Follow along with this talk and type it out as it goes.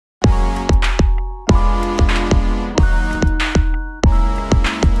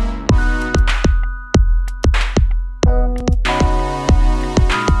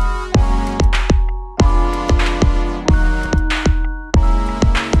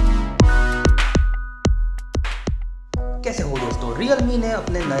कैसे हो दोस्तों। realme ने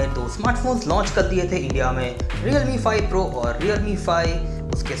अपने नए दो स्मार्टफोन्स लॉन्च कर दिए थे इंडिया में, realme 5 Pro और realme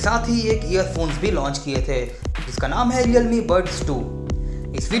 5। उसके साथ ही एक ईयरफोन्स भी लॉन्च किए थे जिसका नाम है realme buds 2।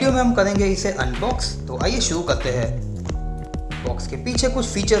 इस वीडियो में हम करेंगे इसे अनबॉक्स। तो आइए शुरू करते हैं। बॉक्स के पीछे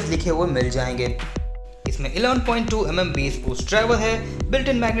कुछ फीचर्स लिखे हुए मिल जाएंगे। इसमें 11.2 mm बेस बूस्ट ड्राइवर है, बिल्ट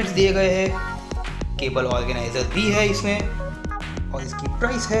इन मैग्नेट्स दिए गए हैं, केबल ऑर्गेनाइजर भी है इसमें और इसकी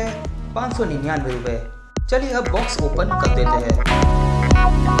प्राइस है 599 रुपये। चलिए अब बॉक्स ओपन कर देते हैं।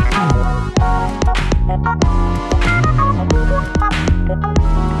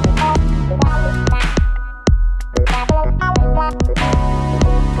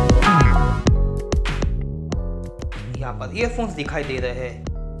 यहाँ पर ईयरफोन्स दिखाई दे रहे हैं।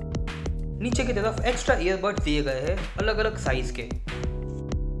 नीचे की तरफ एक्स्ट्रा ईयरबड्स दिए गए हैं अलग अलग साइज के।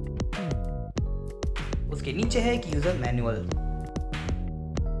 उसके नीचे है एक यूजर मैनुअल।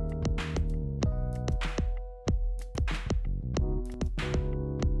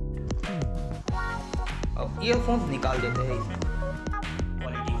 अब ईयरफोन्स निकाल देते हैं इसमें।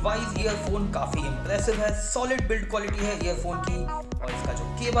 क्वालिटी वाइज ईयरफोन काफी इंप्रेसिव है, सॉलिड बिल्ड क्वालिटी है ईयरफोन की और इसका जो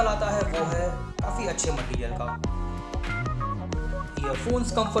केबल आता है वो है काफी अच्छे मटेरियल का।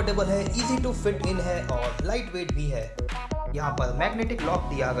 ईयरफोन्स कंफर्टेबल है, इजी टू फिट इन है और लाइट वेट भी है। यहाँ पर मैग्नेटिक लॉक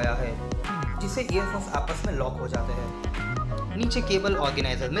दिया गया है जिससे ईयरफोन्स आपस में लॉक हो जाते हैं। नीचे केबल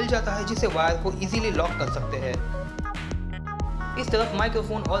ऑर्गेनाइजर मिल जाता है जिससे वायर को इजीली लॉक कर सकते हैं। इस तरफ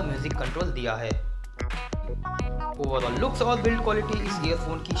माइक्रोफोन और म्यूजिक कंट्रोल दिया है। ओवरऑल लुक्स और बिल्ड क्वालिटी इस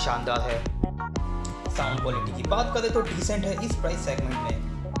ईयरफोन की शानदार है। साउंड क्वालिटी की बात करें तो डिसेंट है इस प्राइस सेगमेंट में।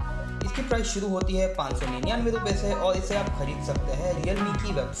 इसकी प्राइस शुरू होती है 599 रुपये से और इसे आप खरीद सकते हैं realme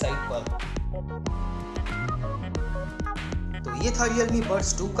की वेबसाइट पर। तो ये था realme buds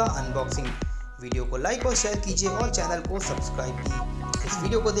 2 का अनबॉक्सिंग। वीडियो को लाइक और शेयर कीजिए और चैनल को सब्सक्राइब कीजिए। इस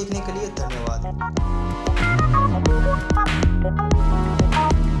वीडियो को देखने के लिए धन्यवाद।